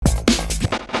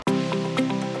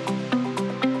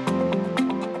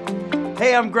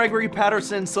Hey, I'm Gregory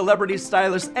Patterson, celebrity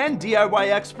stylist and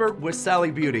DIY expert with Sally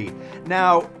Beauty.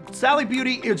 Now, Sally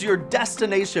Beauty is your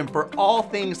destination for all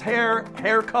things hair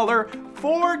color,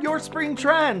 for your spring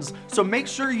trends. So make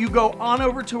sure you go on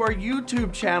over to our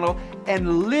YouTube channel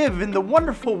and live in the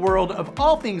wonderful world of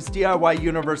all things DIY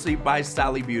University by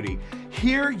Sally Beauty.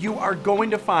 Here you are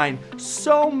going to find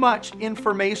so much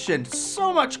information,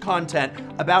 so much content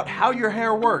about how your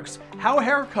hair works, how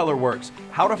hair color works,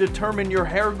 how to determine your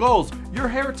hair goals, your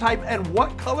hair type, and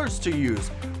what colors to use.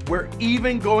 We're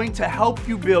even going to help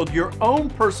you build your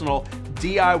own personal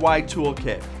DIY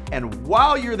toolkit. And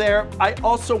while you're there, I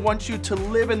also want you to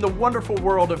live in the wonderful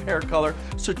world of hair color.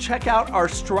 So check out our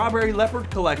Strawberry Leopard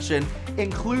collection,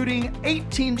 including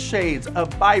 18 shades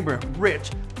of vibrant, rich,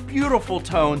 beautiful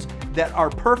tones that are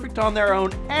perfect on their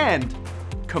own and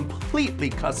completely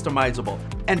customizable.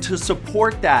 And to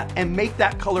support that and make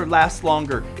that color last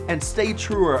longer and stay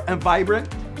truer and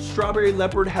vibrant, Strawberry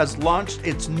Leopard has launched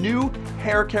its new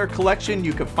hair care collection.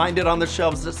 You can find it on the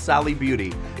shelves at Sally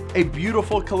Beauty. A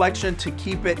beautiful collection to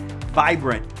keep it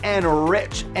vibrant and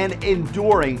rich and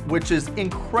enduring, which is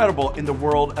incredible in the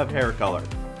world of hair color.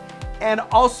 And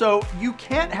also, you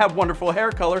can't have wonderful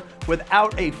hair color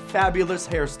without a fabulous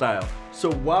hairstyle.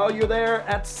 So while you're there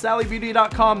at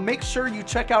sallybeauty.com, make sure you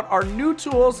check out our new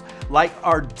tools like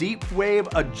our Deep Wave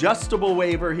Adjustable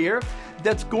Waver here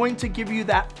that's going to give you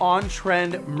that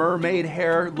on-trend mermaid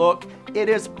hair look. It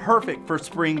is perfect for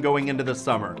spring going into the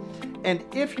summer. And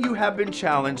if you have been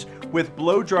challenged with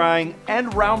blow drying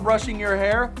and round brushing your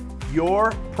hair,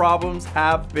 your problems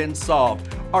have been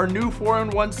solved. Our new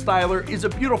 4-in-1 styler is a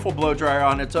beautiful blow dryer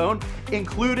on its own,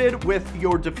 included with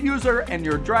your diffuser and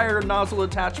your dryer nozzle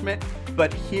attachment.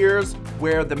 But here's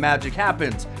where the magic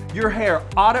happens. Your hair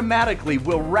automatically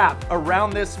will wrap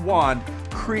around this wand,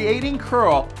 creating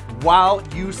curl while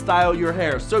you style your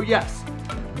hair. So yes,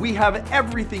 we have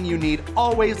everything you need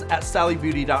always at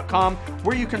sallybeauty.com,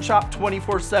 where you can shop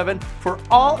 24/7 for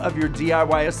all of your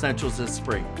DIY essentials this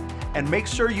spring. And make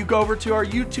sure you go over to our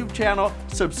YouTube channel,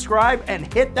 subscribe,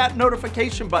 and hit that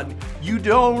notification button. You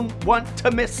don't want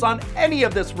to miss on any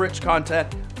of this rich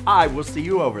content. I will see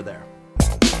you over there.